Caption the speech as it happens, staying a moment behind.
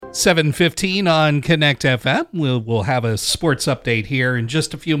7:15 on Connect FM. We'll have a sports update here in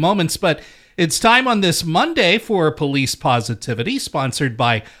just a few moments, but it's time on this Monday for Police Positivity, sponsored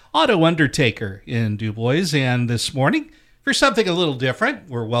by Auto Undertaker in DuBois. And this morning, for something a little different,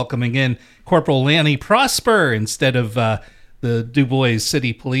 we're welcoming in Corporal Lanny Prosper instead of the DuBois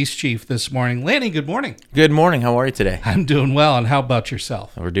City Police Chief this morning. Lanny, good morning. Good morning. How are you today? I'm doing well, and how about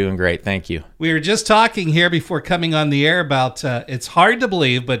yourself? We're doing great. Thank you. We were just talking here before coming on the air about it's hard to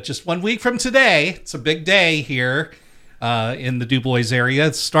believe, but just 1 week from today, it's a big day here in the DuBois area.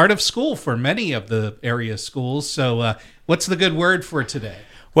 It's start of school for many of the area schools. So what's the good word for today?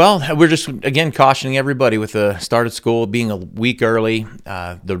 Well, we're just, again, cautioning everybody with the start of school being a week early,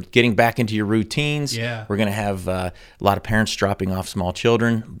 the getting back into your routines. Yeah. We're going to have a lot of parents dropping off small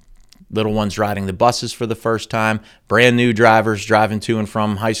children, little ones riding the buses for the first time, brand new drivers driving to and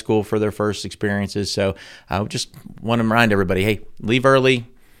from high school for their first experiences. So I just want to remind everybody, hey, leave early.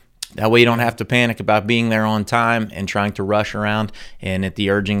 That way you don't have to panic about being there on time and trying to rush around. And at the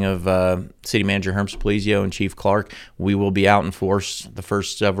urging of City Manager Herm Splizio and Chief Clark, we will be out in force the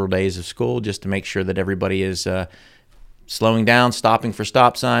first several days of school just to make sure that everybody is slowing down, stopping for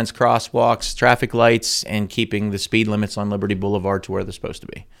stop signs, crosswalks, traffic lights, and keeping the speed limits on Liberty Boulevard to where they're supposed to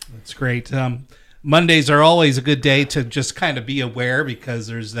be. That's great. Mondays are always a good day to just kind of be aware because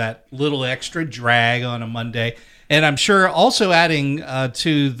there's that little extra drag on a Monday. And I'm sure also adding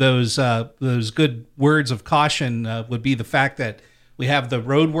to those good words of caution would be the fact that we have the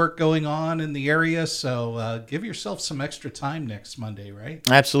road work going on in the area. So give yourself some extra time next Monday, right?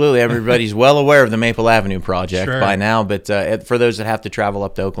 Absolutely. Everybody's well aware of the Maple Avenue project Sure. by now. But for those that have to travel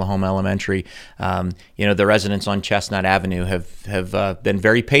up to Oklahoma Elementary, the residents on Chestnut Avenue have been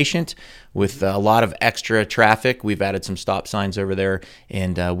very patient with a lot of extra traffic. We've added some stop signs over there,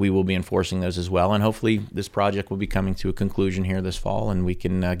 and we will be enforcing those as well. And hopefully this project will be coming to a conclusion here this fall, and we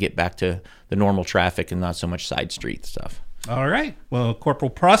can get back to the normal traffic and not so much side street stuff. All right. Well, Corporal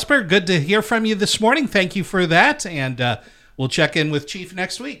Prosper, good to hear from you this morning. Thank you for that. And we'll check in with Chief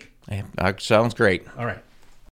next week. Hey, sounds great. All right.